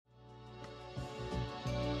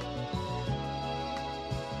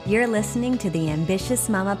You're listening to the Ambitious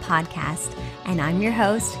Mama podcast, and I'm your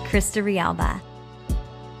host, Krista Rialba.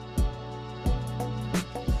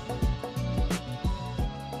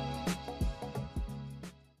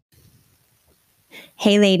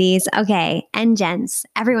 Hey ladies, okay, and gents,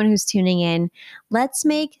 everyone who's tuning in, let's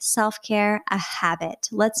make self-care a habit.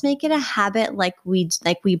 Let's make it a habit like we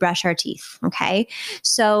brush our teeth, okay?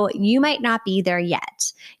 So you might not be there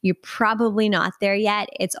yet. You're probably not there yet.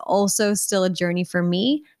 It's also still a journey for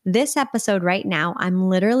me. This episode right now, I'm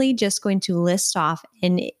literally just going to list off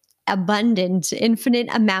an abundant, infinite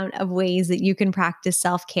amount of ways that you can practice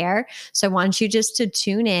self-care. So I want you just to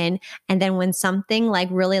tune in. And then when something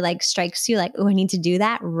really strikes you, like, oh, I need to do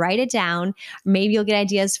that, write it down. Maybe you'll get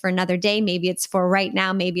ideas for another day. Maybe it's for right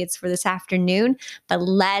now. Maybe it's for this afternoon. But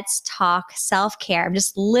let's talk self-care. I'm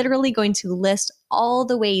just literally going to list all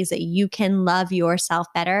the ways that you can love yourself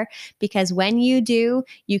better, because when you do,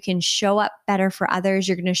 you can show up better for others.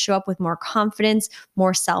 You're going to show up with more confidence,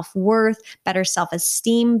 more self-worth, better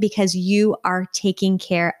self-esteem, because you are taking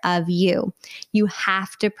care of you. You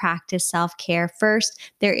have to practice self-care first.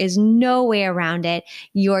 There is no way around it.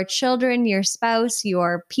 Your children, your spouse,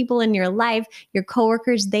 your people in your life, your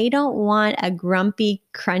coworkers, they don't want a grumpy,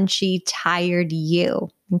 crunchy, tired you.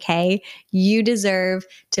 Okay? You deserve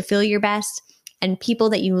to feel your best. And people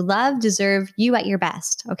that you love deserve you at your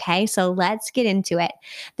best, okay? So let's get into it.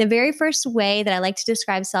 The very first way that I like to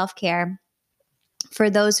describe self-care, for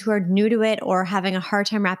those who are new to it or having a hard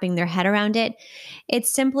time wrapping their head around it, it's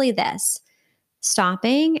simply this: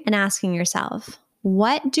 stopping and asking yourself,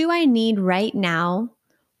 what do I need right now?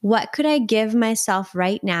 What could I give myself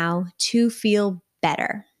right now to feel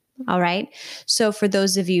better? All right. So for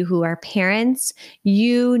those of you who are parents,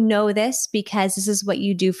 you know this because this is what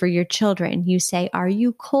you do for your children. You say, are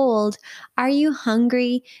you cold? Are you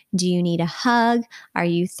hungry? Do you need a hug? Are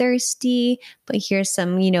you thirsty? But here's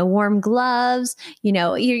some, warm gloves.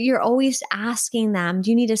 You're always asking them,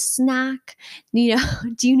 do you need a snack? Do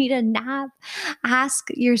you need a nap? Ask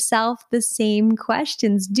yourself the same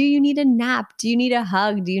questions. Do you need a nap? Do you need a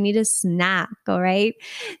hug? Do you need a snack? All right.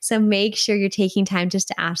 So make sure you're taking time just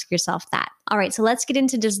to ask yourself that. All right. So let's get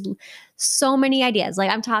into just so many ideas.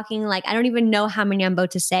 I'm talking I don't even know how many I'm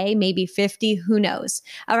about to say, maybe 50, who knows?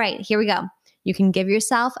 All right, here we go. You can give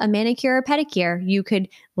yourself a manicure or pedicure. You could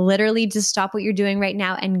literally just stop what you're doing right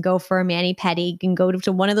now and go for a mani-pedi. You can go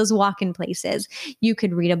to one of those walk-in places. You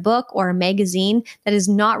could read a book or a magazine that is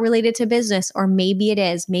not related to business, or maybe it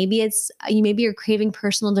is. Maybe you're craving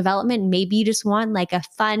personal development. Maybe you just want a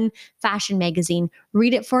fun fashion magazine.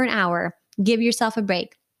 Read it for an hour. Give yourself a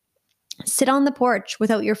break. Sit on the porch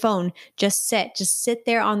without your phone. Just sit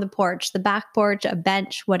there on the porch, the back porch, a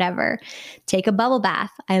bench, whatever. Take a bubble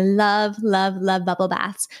bath. I love, love, love bubble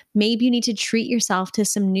baths. Maybe you need to treat yourself to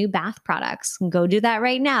some new bath products. Go do that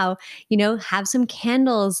right now. Have some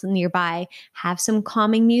candles nearby. Have some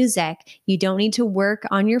calming music. You don't need to work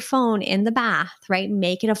on your phone in the bath, right?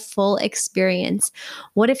 Make it a full experience.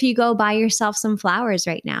 What if you go buy yourself some flowers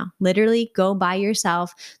right now? Literally go buy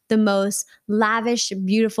yourself the most lavish,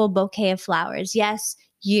 beautiful bouquet of flowers. Yes,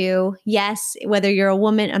 whether you're a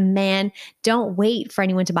woman, a man, don't wait for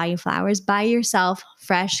anyone to buy you flowers. Buy yourself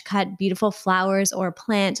fresh cut, beautiful flowers or a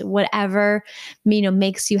plant, whatever,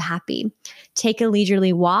 makes you happy. Take a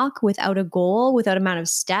leisurely walk without a goal, without amount of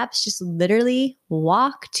steps. Just literally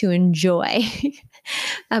walk to enjoy.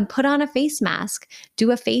 Put on a face mask.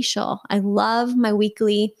 Do a facial. I love my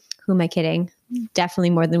weekly. Who am I kidding?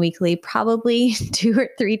 Definitely more than weekly, probably 2 or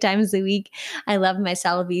 3 times a week. I love my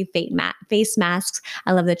CeraVe face masks.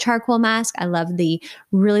 I love the charcoal mask. I love the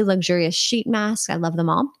really luxurious sheet mask. I love them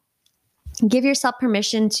all. Give yourself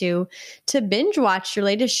permission to binge watch your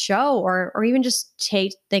latest show, or even just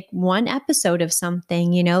take one episode of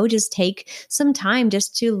something, just take some time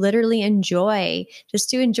just to literally enjoy, just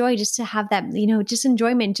to have that, just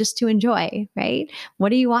enjoyment, just to enjoy, right?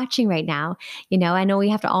 What are you watching right now? I know we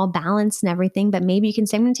have to all balance and everything, but maybe you can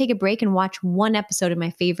say, I'm going to take a break and watch one episode of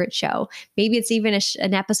my favorite show. Maybe it's even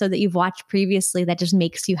an episode that you've watched previously that just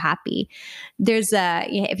makes you happy. There's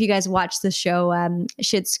if you guys watch the show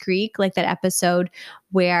Schitt's Creek, that episode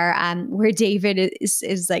where David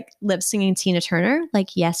is lip singing Tina Turner,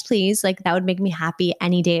 yes, please, that would make me happy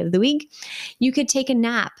any day of the week. You could take a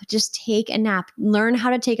nap. Just take a nap. Learn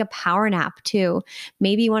how to take a power nap too.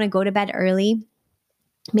 Maybe you want to go to bed early.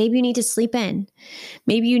 Maybe you need to sleep in.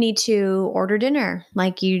 Maybe you need to order dinner.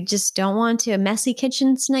 Like you just don't want to a messy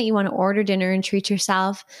kitchen tonight. You want to order dinner and treat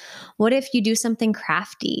yourself. What if you do something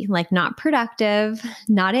crafty, like not productive,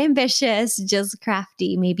 not ambitious, just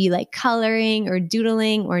crafty? Maybe like coloring or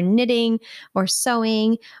doodling or knitting or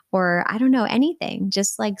sewing or I don't know, anything.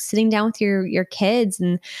 Just like sitting down with your kids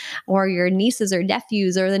and or your nieces or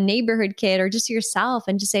nephews or the neighborhood kid or just yourself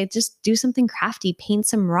and just say, just do something crafty, paint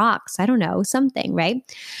some rocks. I don't know, something, right?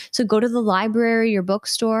 So go to the library, your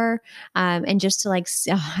bookstore, and just to like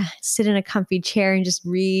sit in a comfy chair and just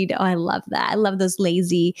read. Oh, I love that. I love those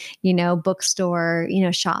lazy, bookstore,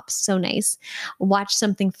 shops. So nice. Watch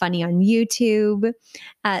something funny on YouTube.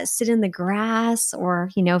 Sit in the grass, or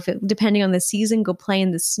if depending on the season, go play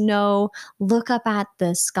in the snow. Look up at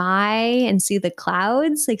the sky and see the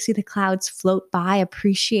clouds. Like see the clouds float by.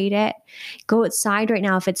 Appreciate it. Go outside right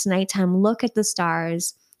now if it's nighttime. Look at the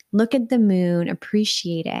stars. Look at the moon,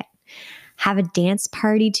 appreciate it. Have a dance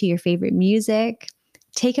party to your favorite music.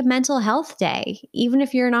 Take a mental health day, even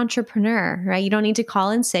if you're an entrepreneur, right? You don't need to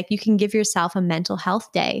call in sick. You can give yourself a mental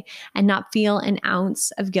health day and not feel an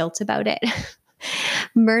ounce of guilt about it.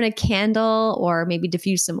 Burn a candle or maybe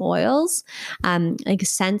diffuse some oils, like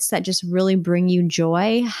scents that just really bring you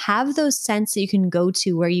joy. Have those scents that you can go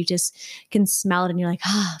to where you just can smell it and you're like,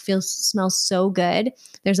 smells so good.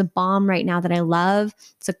 There's a balm right now that I love.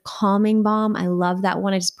 It's a calming balm. I love that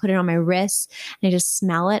one. I just put it on my wrist and I just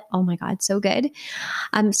smell it. Oh my God, so good.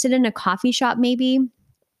 Sit in a coffee shop maybe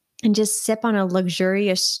and just sip on a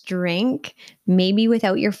luxurious drink, maybe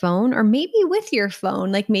without your phone or maybe with your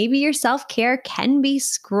phone. Like maybe your self-care can be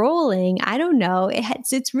scrolling. I don't know.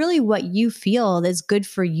 It's really what you feel that's good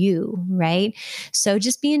for you, right? So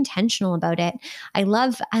just be intentional about it. I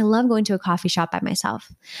love going to a coffee shop by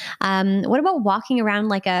myself. What about walking around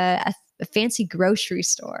like a fancy grocery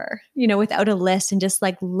store, without a list and just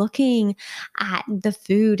like looking at the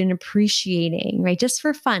food and appreciating, right? Just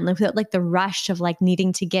for fun, like without like the rush of like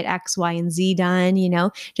needing to get X, Y, and Z done,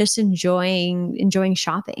 just enjoying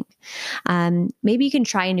shopping. Maybe you can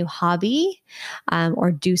try a new hobby,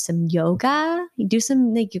 or do some yoga. You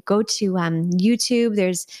go to YouTube.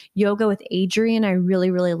 There's Yoga with Adriene. I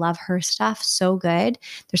really, really love her stuff. So good.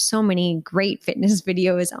 There's so many great fitness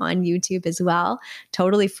videos on YouTube as well.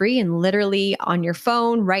 Totally free and literally on your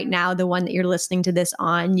phone right now, the one that you're listening to this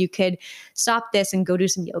on, you could stop this and go do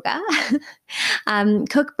some yoga.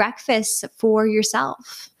 Cook breakfast for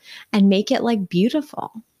yourself and make it like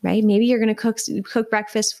beautiful, right? Maybe you're going to cook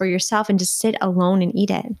breakfast for yourself and just sit alone and eat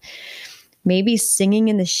it. Maybe singing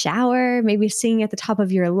in the shower, maybe singing at the top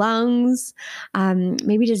of your lungs,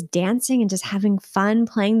 maybe just dancing and just having fun,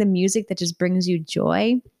 playing the music that just brings you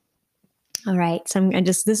joy. All right. So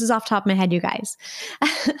this is off the top of my head, you guys.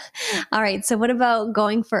 All right. So what about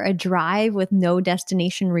going for a drive with no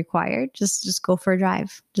destination required? Just go for a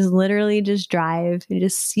drive. Just literally just drive and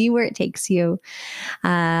just see where it takes you.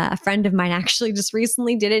 A friend of mine actually just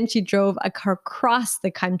recently did it and she drove a car across the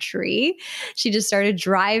country. She just started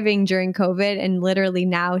driving during COVID and literally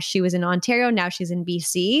now she was in Ontario. Now she's in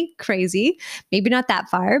BC. Crazy. Maybe not that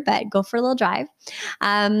far, but go for a little drive.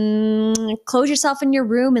 Close yourself in your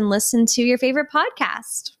room and listen to your favorite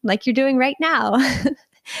podcast like you're doing right now.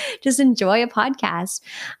 Just enjoy a podcast.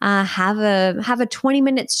 Have a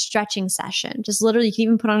 20-minute stretching session. Just literally, you can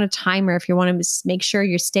even put on a timer if you want to make sure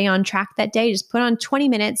you stay on track that day. Just put on 20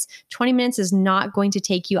 minutes. 20 minutes is not going to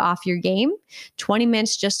take you off your game. 20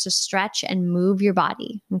 minutes just to stretch and move your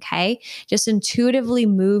body. Okay. Just intuitively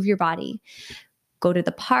move your body. Go to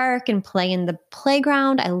the park and play in the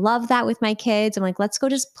playground. I love that with my kids. I'm like, let's go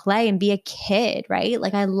just play and be a kid, right?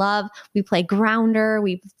 Like we play grounder,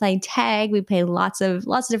 we play tag, we play lots of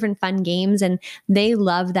different fun games and they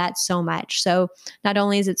love that so much. So not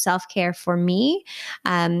only is it self-care for me,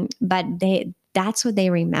 but that's what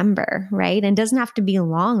they remember, right? And it doesn't have to be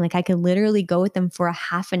long. Like I could literally go with them for a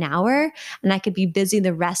half an hour and I could be busy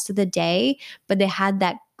the rest of the day, but they had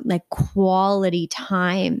that like quality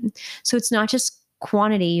time. So it's not just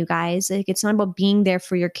quantity, you guys. Like it's not about being there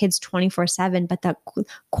for your kids 24/7, but the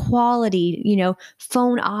quality,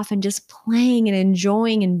 phone off and just playing and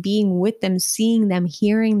enjoying and being with them, seeing them,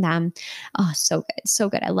 hearing them. Oh, so good. So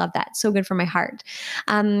good. I love that. So good for my heart.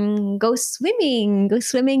 Go swimming,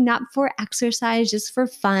 not for exercise, just for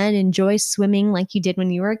fun. Enjoy swimming like you did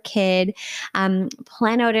when you were a kid.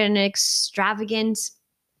 Plan out an extravagant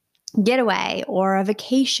getaway or a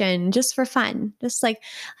vacation just for fun. Just like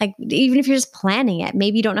even if you're just planning it,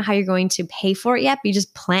 maybe you don't know how you're going to pay for it yet, but you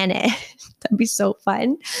just plan it. That'd be so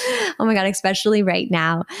fun. Oh my God, especially right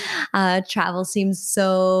now. Travel seems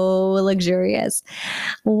so luxurious.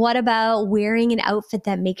 What about wearing an outfit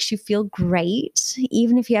that makes you feel great,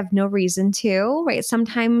 even if you have no reason to, right?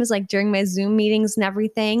 Sometimes, like during my Zoom meetings and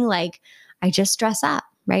everything, like I just dress up.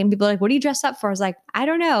 Right. And people are like, what do you dress up for? I was like, I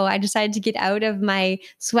don't know. I decided to get out of my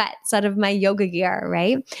sweats, out of my yoga gear.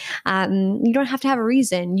 Right. You don't have to have a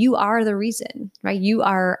reason. You are the reason, right? You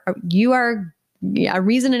are a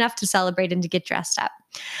reason enough to celebrate and to get dressed up.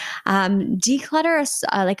 Declutter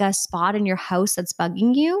like a spot in your house that's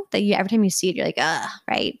bugging you, that you every time you see it, you're like, ugh,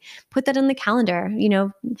 right? Put that in the calendar,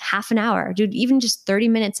 half an hour, dude, even just 30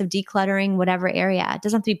 minutes of decluttering whatever area. It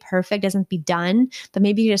doesn't have to be perfect, doesn't have to be done, but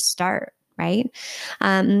maybe you just start. Right.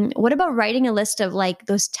 What about writing a list of like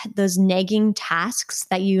those nagging tasks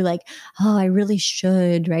that you like, oh, I really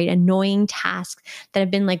should, right? Annoying tasks that have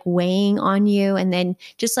been like weighing on you, and then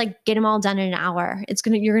just like get them all done in an hour.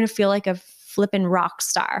 You're going to feel like a flippin' rock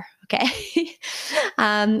star. Okay.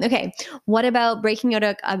 Okay. What about breaking out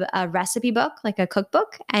a recipe book, like a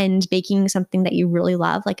cookbook, and baking something that you really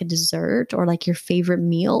love, like a dessert or like your favorite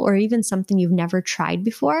meal, or even something you've never tried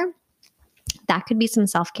before? That could be some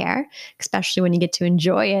self-care, especially when you get to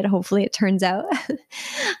enjoy it. Hopefully it turns out.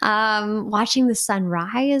 Watching the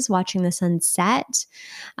sunrise, watching the sunset,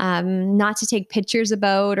 not to take pictures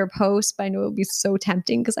about or post, but I know it would be so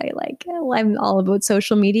tempting because I'm all about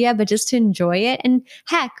social media, but just to enjoy it. And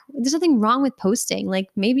heck, there's nothing wrong with posting. Like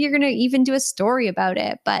maybe you're going to even do a story about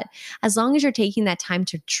it, but as long as you're taking that time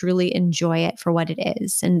to truly enjoy it for what it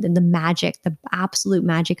is and the magic, the absolute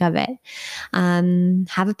magic of it,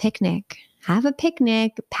 have a picnic. Have a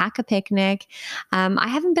picnic, pack a picnic. I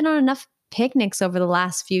haven't been on enough picnics over the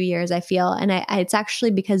last few years, I feel. And it's actually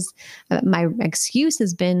because my excuse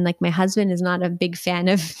has been like my husband is not a big fan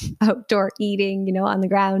of outdoor eating, on the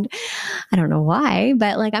ground. I don't know why,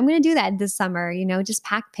 but like I'm going to do that this summer, just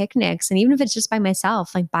pack picnics. And even if it's just by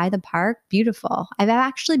myself, like by the park, beautiful. I've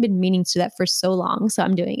actually been meaning to do that for so long. So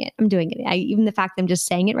I'm doing it. Even the fact that I'm just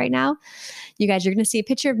saying it right now, you guys are going to see a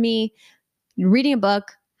picture of me reading a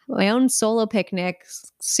book, my own solo picnic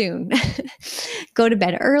soon. Go to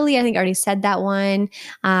bed early. I think I already said that one.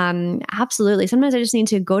 Absolutely. Sometimes I just need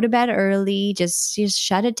to go to bed early, just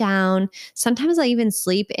shut it down. Sometimes I even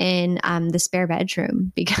sleep in the spare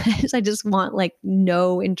bedroom because I just want like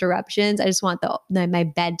no interruptions. I just want my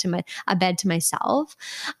bed a bed to myself.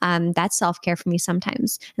 That's self-care for me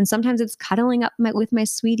sometimes. And sometimes it's cuddling up with my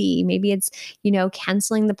sweetie. Maybe it's,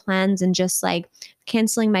 canceling the plans and just like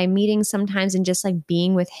canceling my meetings sometimes and just like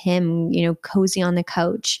being with him, cozy on the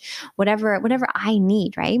couch, whatever I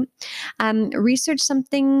need, right? Research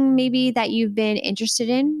something maybe that you've been interested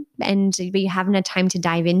in but you haven't had time to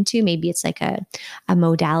dive into. Maybe it's like a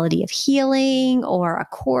modality of healing or a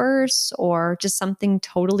course or just something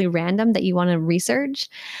totally random that you want to research.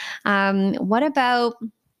 What about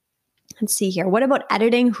Let's see here. What about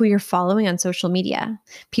editing who you're following on social media?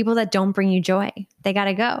 People that don't bring you joy. They got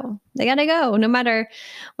to go. They got to go no matter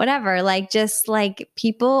whatever. Like just like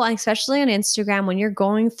people, especially on Instagram, when you're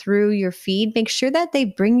going through your feed, make sure that they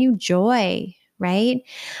bring you joy, right?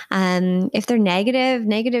 If they're negative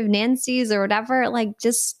Nancy's or whatever, like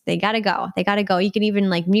just, they got to go. They got to go. You can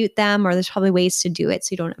even like mute them, or there's probably ways to do it so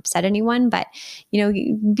you don't upset anyone, but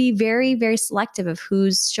be very, very selective of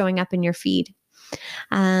who's showing up in your feed.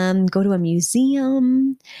 Go to a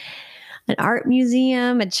museum, an art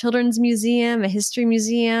museum, a children's museum, a history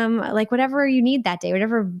museum, like whatever you need that day,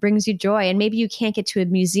 whatever brings you joy. And maybe you can't get to a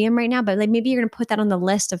museum right now, but like maybe you're going to put that on the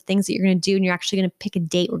list of things that you're going to do, and you're actually going to pick a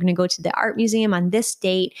date. We're going to go to the art museum on this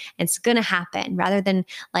date, and it's going to happen, rather than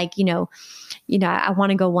like, I want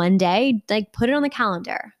to go one day, like put it on the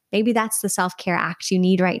calendar. Maybe that's the self-care act you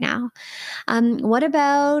need right now. What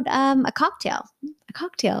about a cocktail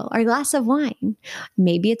or a glass of wine?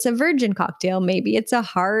 Maybe it's a virgin cocktail. Maybe it's a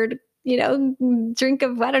hard, drink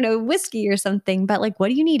of, I don't know, whiskey or something. But like, what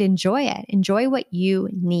do you need? Enjoy it. Enjoy what you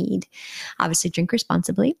need. Obviously, drink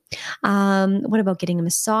responsibly. What about getting a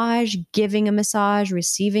massage, giving a massage,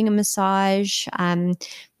 receiving a massage?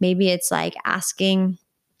 Maybe it's like asking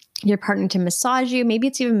your partner to massage you. Maybe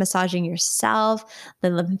it's even massaging yourself,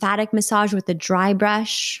 the lymphatic massage with the dry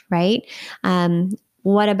brush, right?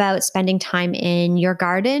 What about spending time in your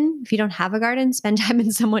garden? If you don't have a garden, spend time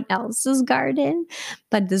in someone else's garden.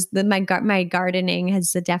 But my gardening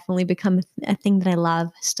has definitely become a thing that I love.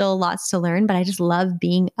 Still lots to learn, but I just love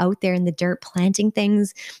being out there in the dirt, planting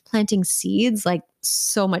things, planting seeds. Like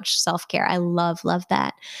so much self-care. I love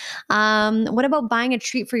that. What about buying a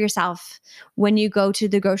treat for yourself when you go to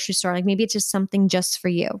the grocery store? Like maybe it's just something just for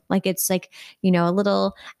you. Like it's like, a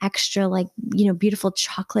little extra, like, beautiful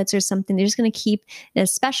chocolates or something. They're just going to keep in a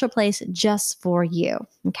special place just for you.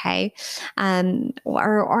 Okay.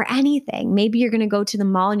 Or anything. Maybe you're going to go to the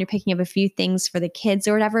mall and you're picking up a few things for the kids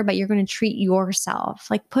or whatever, but you're going to treat yourself.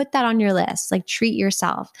 Like put that on your list, like treat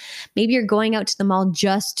yourself. Maybe you're going out to the mall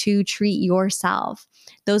just to treat yourself.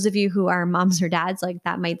 Those of you who are moms or dads, like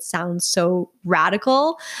that might sound so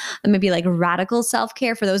radical. Maybe like radical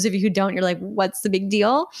self-care. For those of you who don't, you're like, what's the big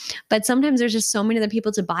deal? But sometimes there's just so many other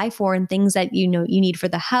people to buy for and things that you need for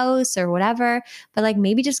the house or whatever. But like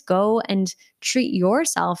maybe just go and treat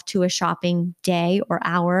yourself to a shopping day or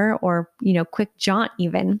hour or, quick jaunt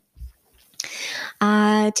even.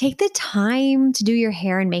 Take the time to do your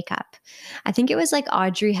hair and makeup. I think it was like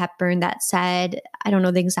Audrey Hepburn that said, I don't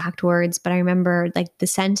know the exact words, but I remember like the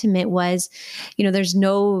sentiment was, there's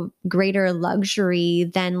no greater luxury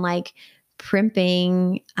than like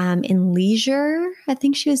primping in leisure. I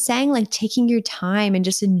think she was saying like taking your time and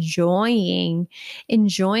just enjoying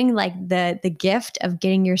like the gift of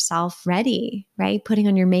getting yourself ready, right? Putting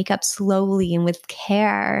on your makeup slowly and with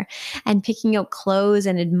care and picking out clothes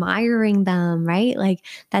and admiring them, right? Like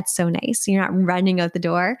that's so nice. You're not running out the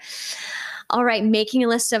door. All right, making a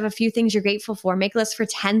list of a few things you're grateful for. Make a list for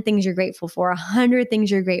 10 things you're grateful for, 100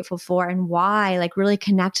 things you're grateful for, and why. Like really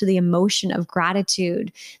connect to the emotion of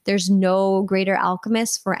gratitude. There's no greater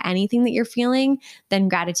alchemist for anything that you're feeling than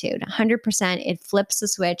gratitude. 100%, it flips the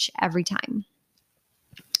switch every time.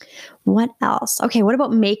 What else? Okay, what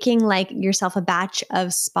about making like yourself a batch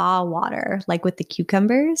of spa water, like with the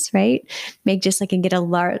cucumbers, right? Make just like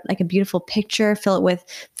a beautiful picture, fill it with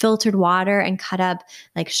filtered water, and cut up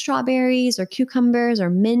like strawberries or cucumbers or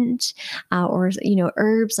mint, or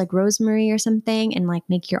herbs like rosemary or something, and like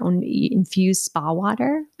make your own infused spa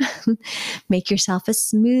water. Make yourself a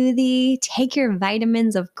smoothie. Take your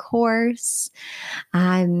vitamins, of course.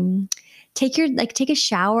 Take a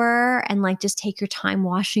shower and like just take your time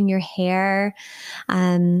washing your hair.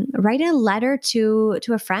 Write a letter to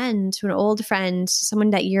a friend, to an old friend,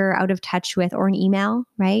 someone that you're out of touch with, or an email,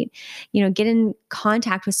 right? Get in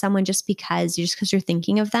contact with someone just because you're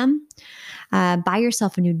thinking of them. Buy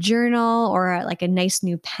yourself a new journal or like a nice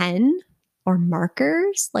new pen or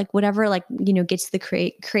markers, like whatever, like, gets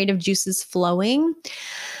the creative juices flowing.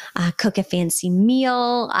 Cook a fancy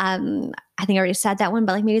meal. I think I already said that one,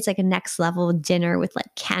 but like maybe it's like a next level dinner with like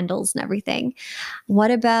candles and everything. What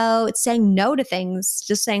about saying no to things?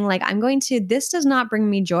 Just saying like, this does not bring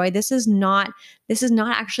me joy. This is not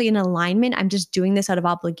actually in alignment. I'm just doing this out of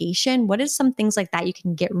obligation. What is some things like that you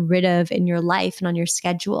can get rid of in your life and on your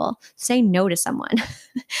schedule? Say no to someone.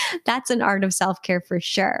 That's an art of self-care for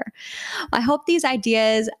sure. I hope these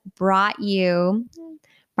ideas brought you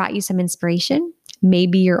some inspiration.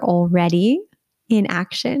 Maybe you're already in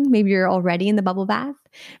action. Maybe you're already in the bubble bath.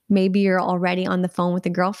 Maybe you're already on the phone with a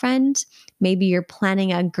girlfriend. Maybe you're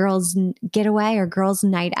planning a girls' getaway or girls'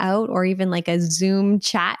 night out, or even like a Zoom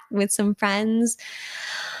chat with some friends.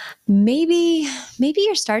 Maybe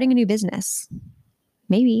you're starting a new business.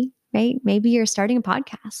 Maybe, right? Maybe you're starting a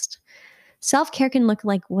podcast. Self-care can look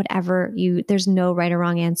like whatever there's no right or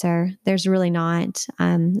wrong answer. There's really not.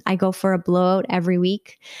 I go for a blowout every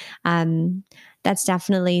week. That's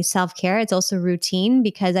definitely self-care. It's also routine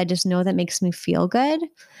because I just know that makes me feel good.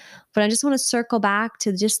 But I just want to circle back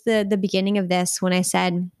to just the beginning of this when I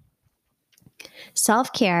said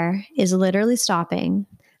self-care is literally stopping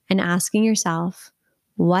and asking yourself,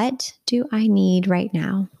 what do I need right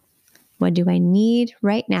now? What do I need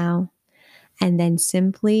right now? And then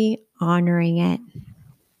simply honoring it.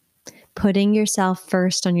 Putting yourself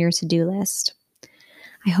first on your to-do list.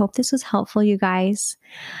 I hope this was helpful, you guys.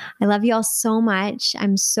 I love you all so much.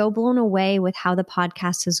 I'm so blown away with how the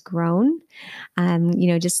podcast has grown.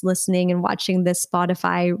 Just listening and watching the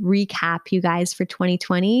Spotify recap, you guys, for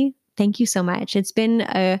 2020. Thank you so much. It's been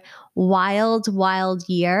a wild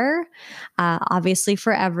year, obviously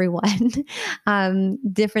for everyone.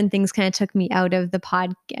 Different things kind of took me out of the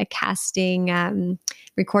podcasting,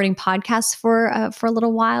 recording podcasts for a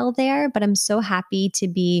little while there, but I'm so happy to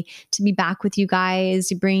be back with you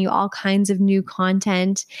guys, bringing you all kinds of new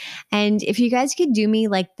content. And if you guys could do me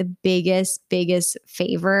like the biggest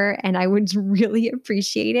favor, and I would really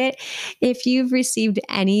appreciate it, if you've received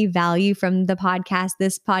any value from this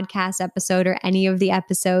podcast episode or any of the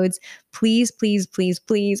episodes, please, please, please,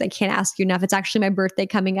 please, I can't ask you enough. It's actually my birthday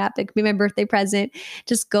coming up. It could be my birthday present.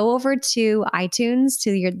 Just go over to iTunes,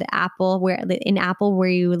 to the Apple, where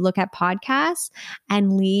you look at podcasts,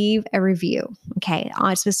 and leave a review. Okay.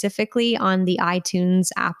 Specifically on the iTunes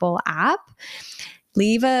Apple app.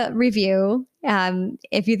 Leave a review.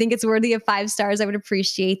 If you think it's worthy of 5 stars, I would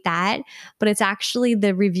appreciate that. But it's actually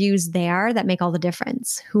the reviews there that make all the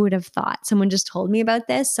difference. Who would have thought? Someone just told me about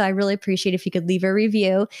this. So I really appreciate if you could leave a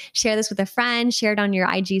review, share this with a friend, share it on your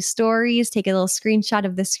IG stories, take a little screenshot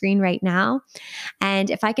of the screen right now.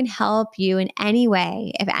 And if I can help you in any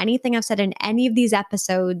way, if anything I've said in any of these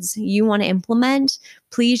episodes you want to implement,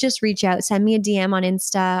 please just reach out. Send me a DM on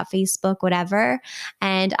Insta, Facebook, whatever.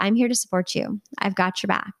 And I'm here to support you. I've got your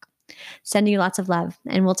back. Sending you lots of love,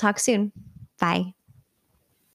 and we'll talk soon. Bye.